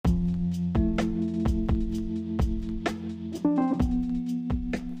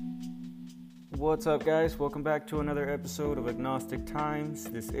What's up, guys? Welcome back to another episode of Agnostic Times.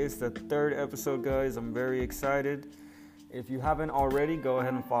 This is the third episode, guys. I'm very excited. If you haven't already, go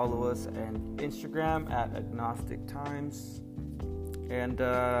ahead and follow us on Instagram at Agnostic Times. And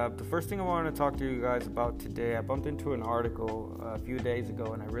the first thing I wanted to talk to you guys about today, I bumped into an article a few days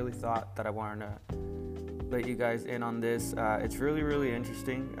ago, and I really thought that I wanted to let you guys in on this. It's really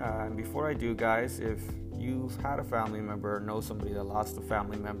interesting. And before I do, guys, if you've had a family member or know somebody that lost a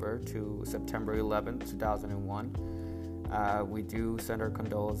family member to September 11th, 2001, we do send our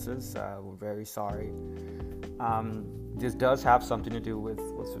condolences. We're very sorry. This does have something to do with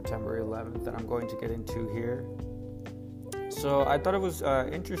September 11th that I'm going to get into here. So I thought it was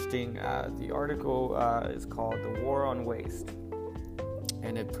interesting. The article is called The War on Waste,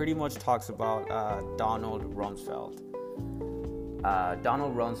 and it pretty much talks about Donald Rumsfeld.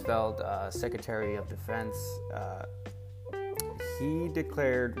 Donald Rumsfeld, Secretary of Defense, he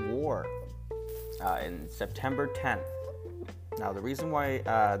declared war in September 10th. Now, the reason why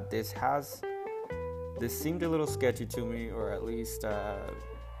this seemed a little sketchy to me, or at least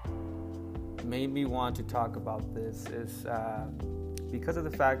made me want to talk about this, is because of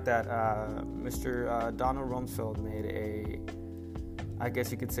the fact that Mr. Donald Rumsfeld made I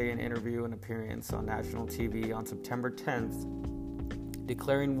guess you could say, an interview, an appearance on national TV on September 10th,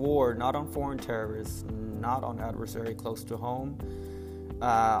 declaring war not on foreign terrorists, not on adversary close to home,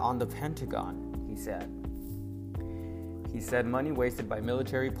 on the Pentagon, he said. He said money wasted by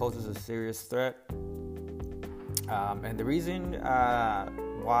military poses a serious threat. And the reason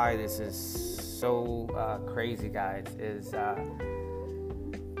why this is so crazy, guys, is a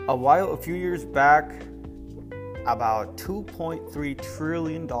few years back, about $2.3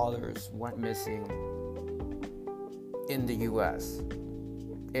 trillion went missing in the U.S.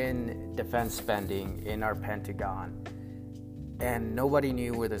 in defense spending, in our Pentagon, and nobody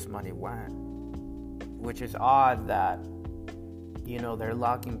knew where this money went, which is odd that, you know, they're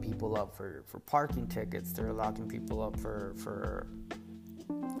locking people up for parking tickets, they're locking people up for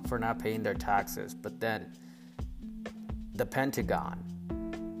not paying their taxes, but then the Pentagon,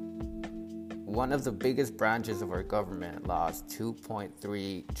 one of the biggest branches of our government, lost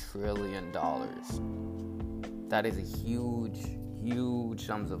 $2.3 trillion. That is a huge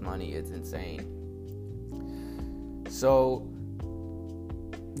sums of money. It's insane. So,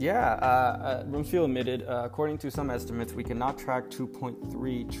 Rumsfeld admitted, according to some estimates, we cannot track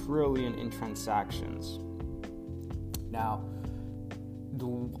 2.3 trillion in transactions. Now,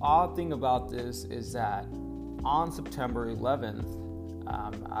 the odd thing about this is that on September 11th,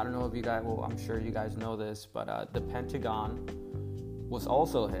 I don't know if you guys, well, I'm sure you guys know this, but the Pentagon was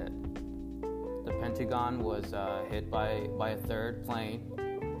also hit. The Pentagon was hit by a third plane,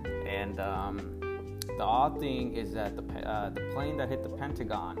 and the odd thing is that the plane that hit the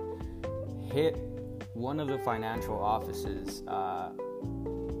Pentagon hit one of the financial offices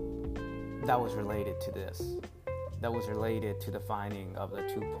that was related to this, that was related to the finding of the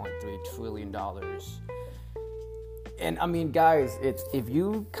 $2.3 trillion. And I mean, guys, it's, if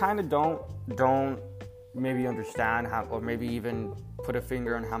you kind of don't maybe understand how, or maybe even put a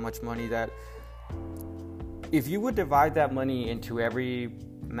finger on how much money that, if you would divide that money into every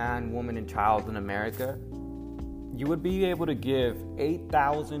man, woman, and child in America, you would be able to give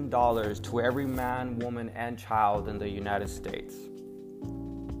 $8,000 to every man, woman, and child in the United States.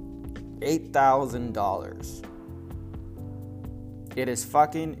 $8,000. It is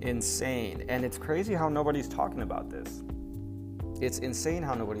fucking insane. And it's crazy how nobody's talking about this. It's insane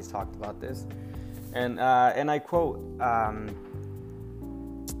how nobody's talked about this. And I quote,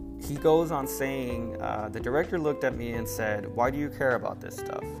 he goes on saying, the director looked at me and said, "Why do you care about this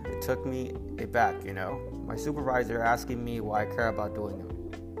stuff?" It took me aback, you know. My supervisor asking me why I care about doing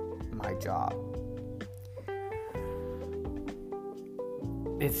my job.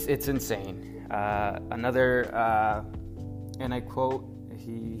 It's insane. And I quote,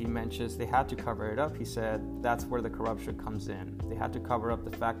 he mentions they had to cover it up. He said that's where the corruption comes in. They had to cover up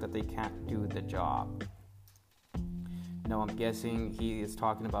the fact that they can't do the job. Now, I'm guessing he is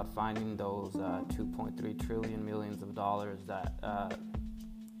talking about finding those 2.3 trillion millions of dollars that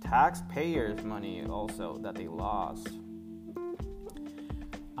taxpayers' money also that they lost.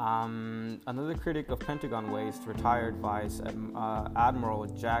 Another critic of Pentagon waste, retired Vice Admiral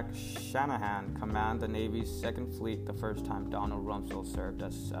Jack Shanahan, commanded the Navy's Second Fleet the first time Donald Rumsfeld served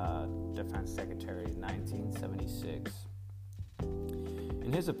as Defense Secretary in 1976.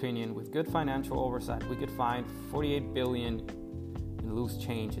 In his opinion, with good financial oversight, we could find $48 billion in loose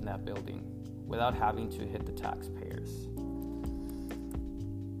change in that building without having to hit the taxpayers.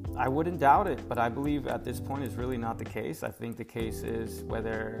 I wouldn't doubt it, but I believe at this point it's really not the case. I think the case is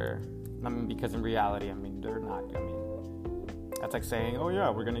because in reality, they're not. That's like saying, oh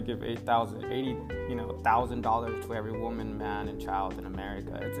yeah, we're gonna give $1,000 to every woman, man, and child in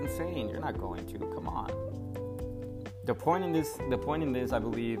America. It's insane. You're not going to. Come on. The point in this, I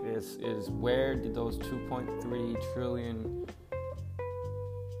believe, is where did those 2.3 trillion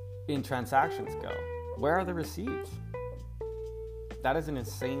in transactions go? Where are the receipts? That is an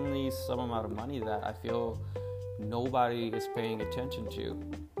insanely some amount of money that I feel nobody is paying attention to,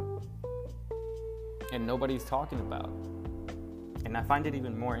 and nobody's talking about. And I find it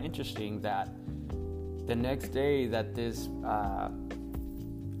even more interesting that the next day that this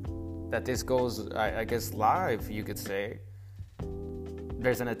goes, I guess, live, you could say,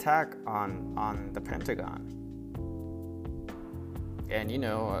 there's an attack on the Pentagon. And,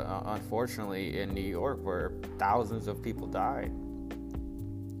 unfortunately in New York, where thousands of people died.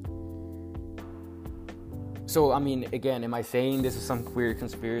 So, again, am I saying this is some weird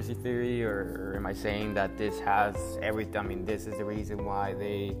conspiracy theory, or am I saying that this has everything? This is the reason why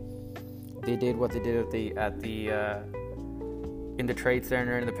they did what they did in the Trade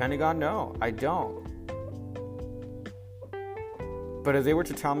Center in the Pentagon? No, I don't. But if they were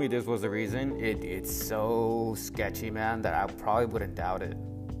to tell me this was the reason, it's so sketchy, man, that I probably wouldn't doubt it.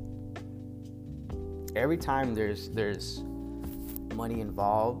 Every time there's money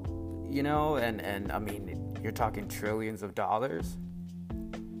involved, and you're talking trillions of dollars.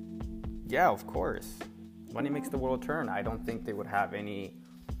 Yeah, of course. Money makes the world turn. I don't think they would have any,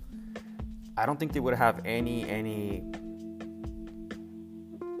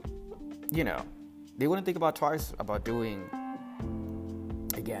 they wouldn't think about twice about doing.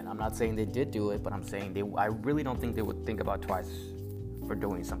 Again, I'm not saying they did do it, but I'm saying I really don't think they would think about twice for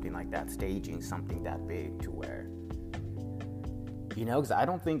doing something like that, staging something that big to where, because I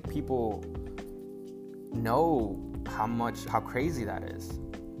don't think people know how crazy that is,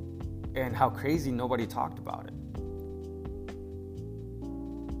 and how crazy nobody talked about it.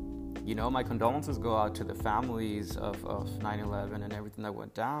 My condolences go out to the families of 9/11 and everything that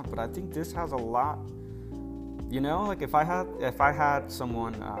went down, but I think this has a lot. If I had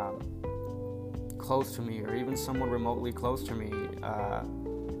someone close to me, or even someone remotely close to me,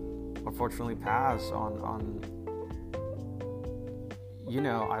 unfortunately pass on,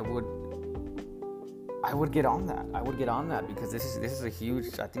 I would get on that. Because this is a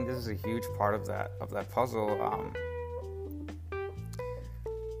huge. I think this is a huge part of that puzzle.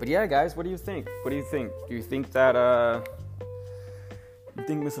 But yeah, guys, what do you think? Do you think that? You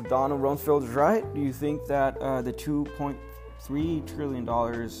think Mr. Donald Rumsfeld is right? Do you think that the $2.3 trillion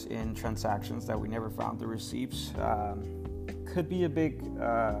in transactions that we never found the receipts could be a big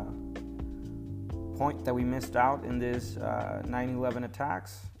point that we missed out in this 9/11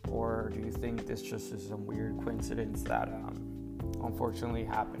 attacks? Or do you think this just is some weird coincidence that unfortunately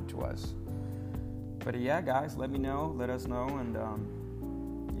happened to us? But yeah, guys, let us know. And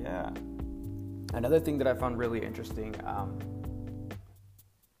yeah, another thing that I found really interesting,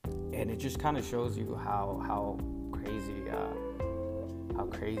 and it just kind of shows you how crazy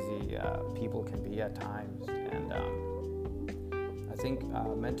people can be at times. And I think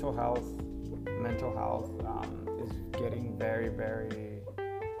mental health is getting very, very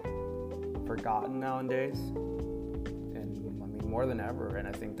forgotten nowadays, and more than ever. And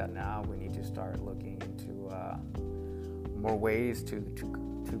I think that now we need to start looking into more ways to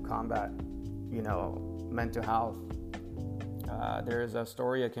combat mental health. There's a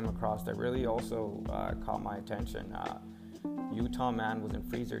story I came across that really also caught my attention. Utah man was in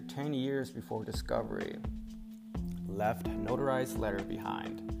freezer 10 years before discovery, left notarized letter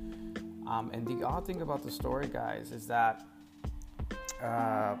behind. And the odd thing about the story, guys, is that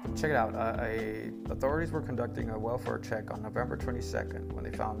check it out. Authorities were conducting a welfare check on November 22nd when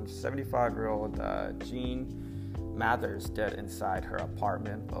they found 75-year-old Jean Mathers dead inside her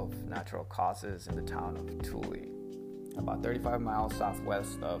apartment of natural causes in the town of Tule, about 35 miles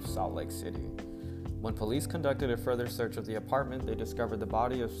southwest of Salt Lake City. When police conducted a further search of the apartment, they discovered the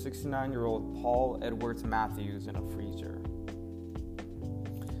body of 69-year-old Paul Edwards Matthews in a freezer.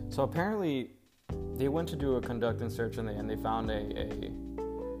 So apparently, they went to conduct a search, and they found a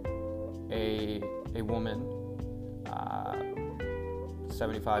woman,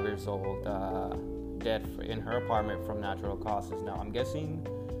 75 years old, dead in her apartment from natural causes. Now, I'm guessing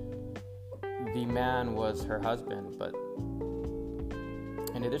the man was her husband, but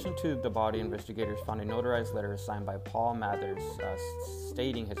in addition to the body, investigators found a notarized letter signed by Paul Mathers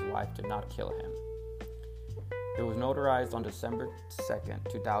stating his wife did not kill him. It was notarized on December 2nd,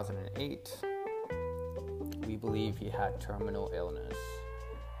 2008. We believe he had terminal illness.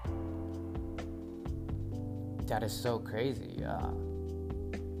 that is so crazy.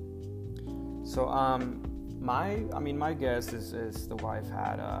 My guess is the wife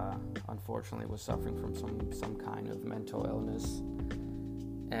had, unfortunately, was suffering from some kind of mental illness,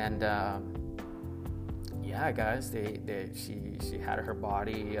 and yeah, guys, she had her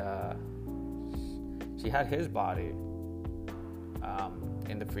body, she had his body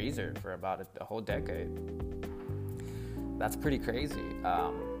in the freezer for about a whole decade. That's pretty crazy.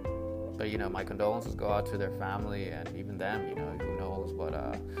 But my condolences go out to their family and even them. Who knows? But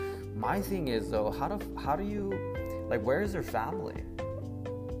my thing is though, how do you, like, where is their family?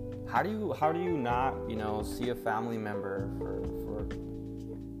 How do you not see a family member for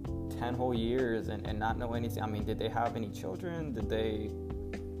 10 whole years and not know anything? I mean, did they have any children?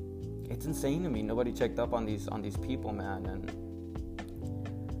 It's insane to me. Nobody checked up on these people, man, and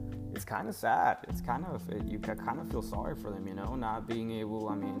it's kind of sad. You kind of feel sorry for them, not being able.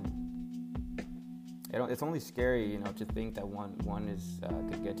 I mean, it's only scary, to think that one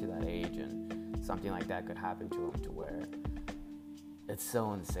could get to that age and something like that could happen to them, to where it's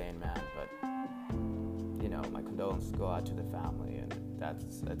so insane, man. But my condolences go out to the family, and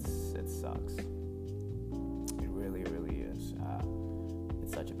it sucks. It really, really is.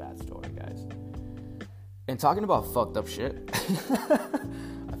 It's such a bad story, guys. And talking about fucked up shit,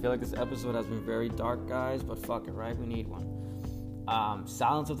 I feel like this episode has been very dark, guys, but fuck it, right? We need one.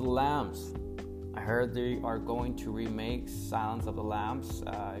 Silence of the Lambs. I heard they are going to remake Silence of the Lambs.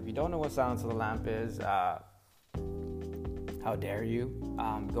 If you don't know what Silence of the Lamb is, how dare you?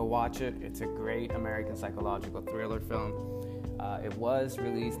 Go watch it. It's a great American psychological thriller film. It was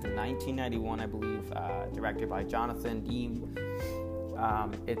released in 1991, I believe, directed by Jonathan Demme.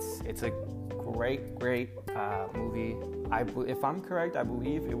 It's a great movie. If I'm correct, I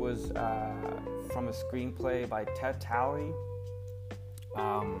believe it was from a screenplay by Ted Tally.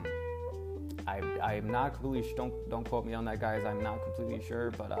 I'm not completely don't quote me on that, guys. I'm not completely sure,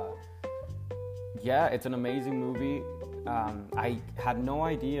 but yeah, it's an amazing movie. I had no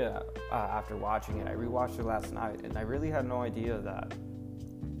idea after watching it. I rewatched it last night, and I really had no idea that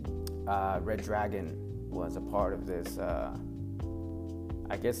Red Dragon was a part of this. I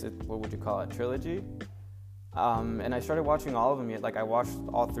guess what would you call it? Trilogy. And I started watching all of them. Like, I watched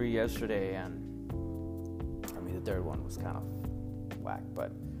all 3 yesterday, and I mean, the third one was kind of whack,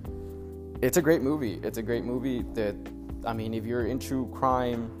 but it's a great movie. It's a great movie that, I mean, if you're into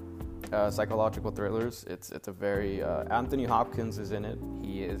crime, psychological thrillers, it's a very, Anthony Hopkins is in it.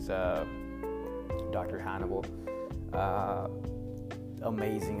 He is Dr. Hannibal.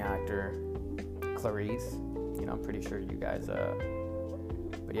 Amazing actor. Clarice, I'm pretty sure you guys,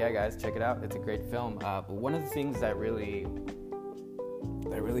 but yeah, guys, check it out. It's a great film. But one of the things that really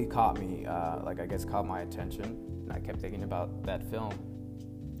caught me, caught my attention, and I kept thinking about that film,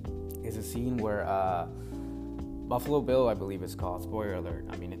 is a scene where Buffalo Bill, I believe it's called. Spoiler alert.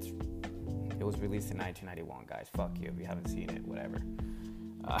 I mean, it was released in 1991, guys. Fuck you if you haven't seen it. Whatever.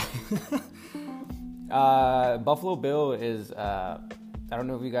 Buffalo Bill is. I don't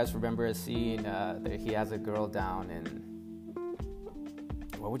know if you guys remember a scene that he has a girl down in.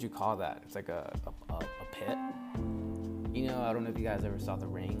 What would you call that? It's like a pit. I don't know if you guys ever saw The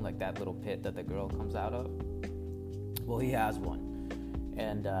Ring, like that little pit that the girl comes out of. Well, he has one.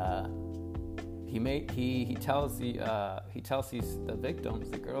 And he tells the victims,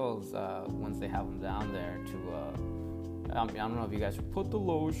 the girls, once they have them down there, to I don't know if you guys put the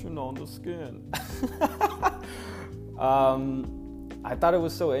lotion on the skin. I thought it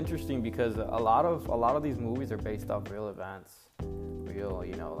was so interesting because a lot of these movies are based off real events,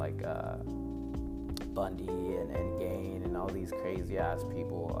 like Bundy and Gain and all these crazy ass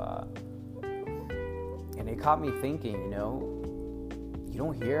people, and it caught me thinking, you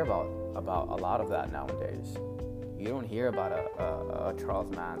don't hear about a lot of that nowadays. You don't hear about a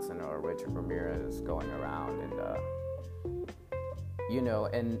Charles Manson or Richard Ramirez going around, and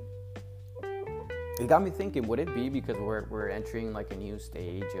and it got me thinking: would it be because we're entering like a new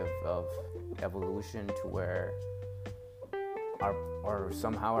stage of evolution to where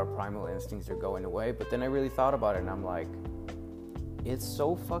somehow our primal instincts are going away? But then I really thought about it, and I'm like, it's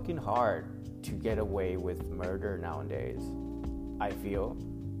so fucking hard to get away with murder nowadays. I feel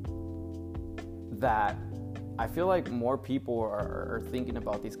like more people are thinking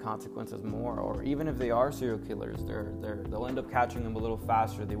about these consequences more, or even if they are serial killers, they'll end up catching them a little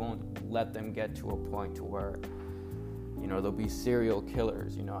faster. They won't let them get to a point to where, they'll be serial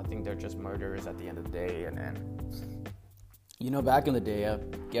killers. I think they're just murderers at the end of the day. And back in the day,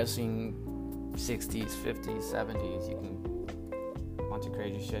 I'm guessing 60s, 50s, 70s, you can a bunch of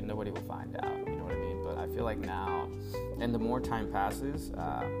crazy shit, nobody will find out. You know what I mean? But I feel like now, and the more time passes,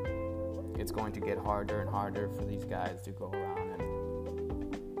 it's going to get harder and harder for these guys to go around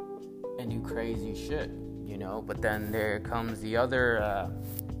and do crazy shit, you know. But then there comes the other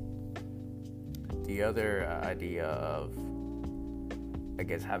idea of, I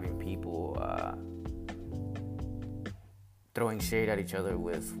guess, having people throwing shade at each other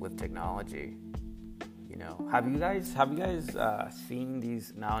with technology. You know, have you guys seen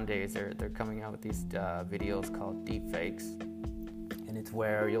these nowadays? They're coming out with these videos called deepfakes, and it's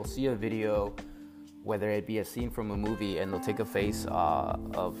where you'll see a video, whether it be a scene from a movie, and they'll take a face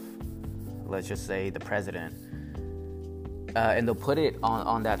of, let's just say, the president, and they'll put it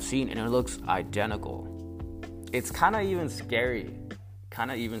on that scene, and it looks identical. It's kind of even scary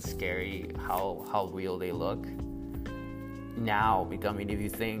how real they look now. I mean, if you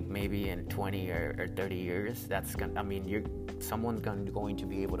think maybe in 20 or 30 years, someone's going to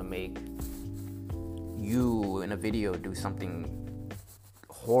be able to make you in a video do something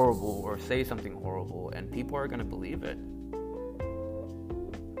horrible or say something horrible, and people are going to believe it.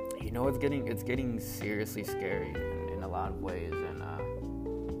 You know, it's getting seriously scary in a lot of ways, and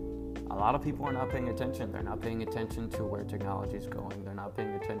a lot of people are not paying attention. They're not paying attention to where technology is going. They're not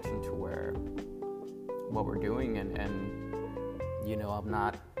paying attention to what we're doing, and you know, I'm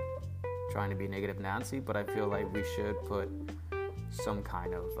not trying to be negative Nancy, but I feel like we should put some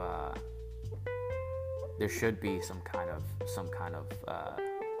kind of there should be some kind of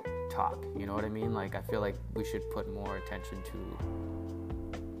talk. You know what I mean? Like, I feel like we should put more attention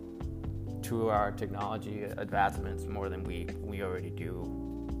to our technology advancements more than we already do.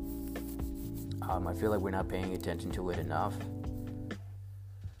 I feel like we're not paying attention to it enough.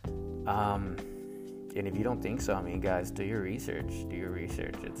 And if you don't think so, I mean, guys, do your research.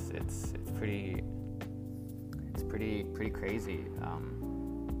 It's pretty crazy.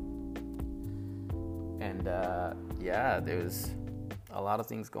 Yeah, there's a lot of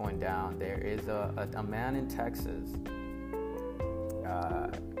things going down. There is a man in Texas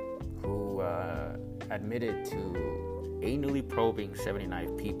who admitted to anally probing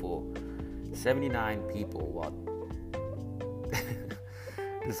 79 people while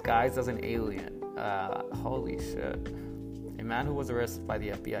disguised as an alien. Holy shit. A man who was arrested by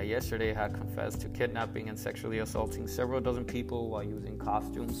the FBI yesterday had confessed to kidnapping and sexually assaulting several dozen people while using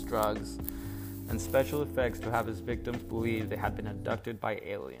costumes, drugs, and special effects to have his victims believe they had been abducted by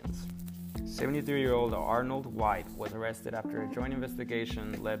aliens. 73-year-old Arnold White was arrested after a joint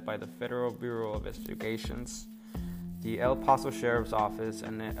investigation led by the Federal Bureau of Investigations, the El Paso Sheriff's Office,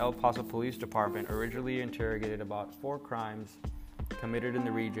 and the El Paso Police Department originally interrogated about 4 crimes committed in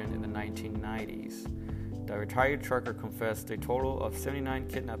the region in the 1990s. The retired trucker confessed a total of 79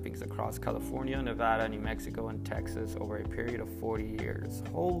 kidnappings across California, Nevada, New Mexico, and Texas over a period of 40 years.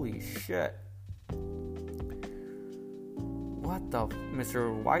 Holy shit.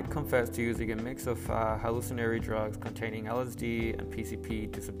 Mr. White confessed to using a mix of hallucinatory drugs containing LSD and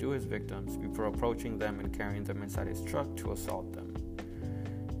PCP to subdue his victims before approaching them and carrying them inside his truck to assault them.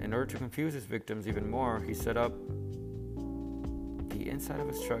 In order to confuse his victims even more, he set up the inside of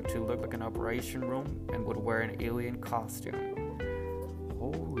his truck to look like an operation room and would wear an alien costume.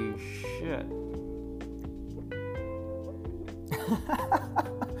 Holy shit.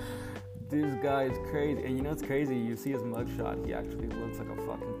 This guy is crazy. And you know what's crazy? You see his mugshot, he actually looks like a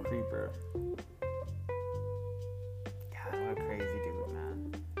fucking creeper. God, what a crazy dude,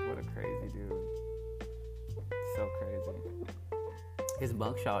 man. What a crazy dude. So crazy. His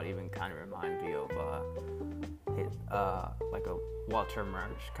mugshot even kind of reminds me of like a Walter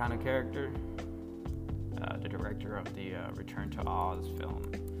Murch kind of character. The director of the Return to Oz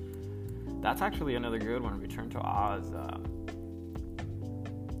film. That's actually another good one, Return to Oz.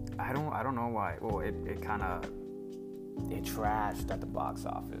 I don't know why. Well, it trashed at the box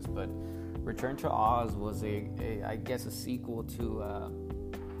office, but Return to Oz was I guess a sequel to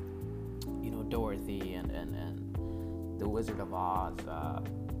Dorothy and the Wizard of Oz. But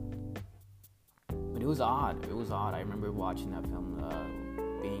it was odd. I remember watching that film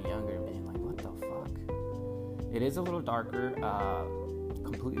being younger and being like, what the fuck? It is a little darker,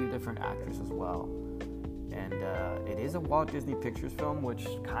 completely different actress as well. And it is a Walt Disney Pictures film, which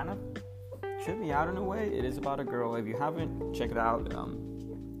kind of tripped me out in a way. It is about a girl. If you haven't, check it out.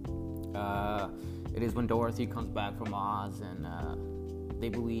 It is when Dorothy comes back from Oz, and they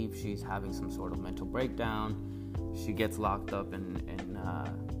believe she's having some sort of mental breakdown. She gets locked up in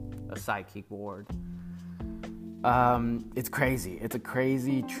a psychic ward. It's crazy. It's a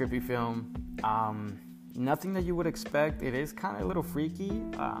crazy, trippy film. Nothing that you would expect. It is kind of a little freaky.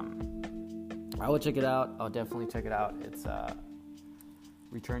 I will check it out. I'll definitely check it out. It's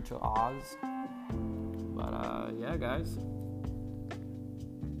Return to Oz. But yeah, guys.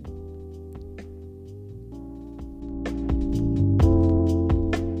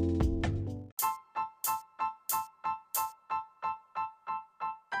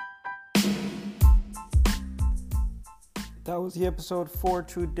 That was the episode for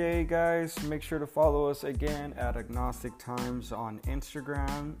today, guys. Make sure to follow us again at Agnostic Times on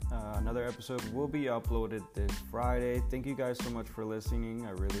Instagram. Another episode will be uploaded this Friday. Thank you guys so much for listening. I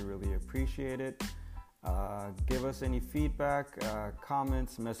really appreciate it. Give us any feedback,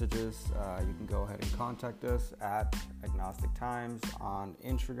 comments, messages. You can go ahead and contact us at Agnostic Times on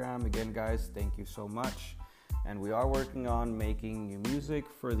Instagram. Again, guys, thank you so much. And we are working on making new music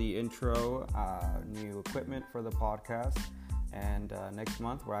for the intro, new equipment for the podcast. And next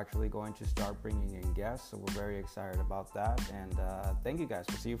month, we're actually going to start bringing in guests. So we're very excited about that. And thank you guys.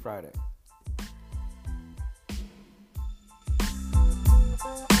 We'll see you Friday.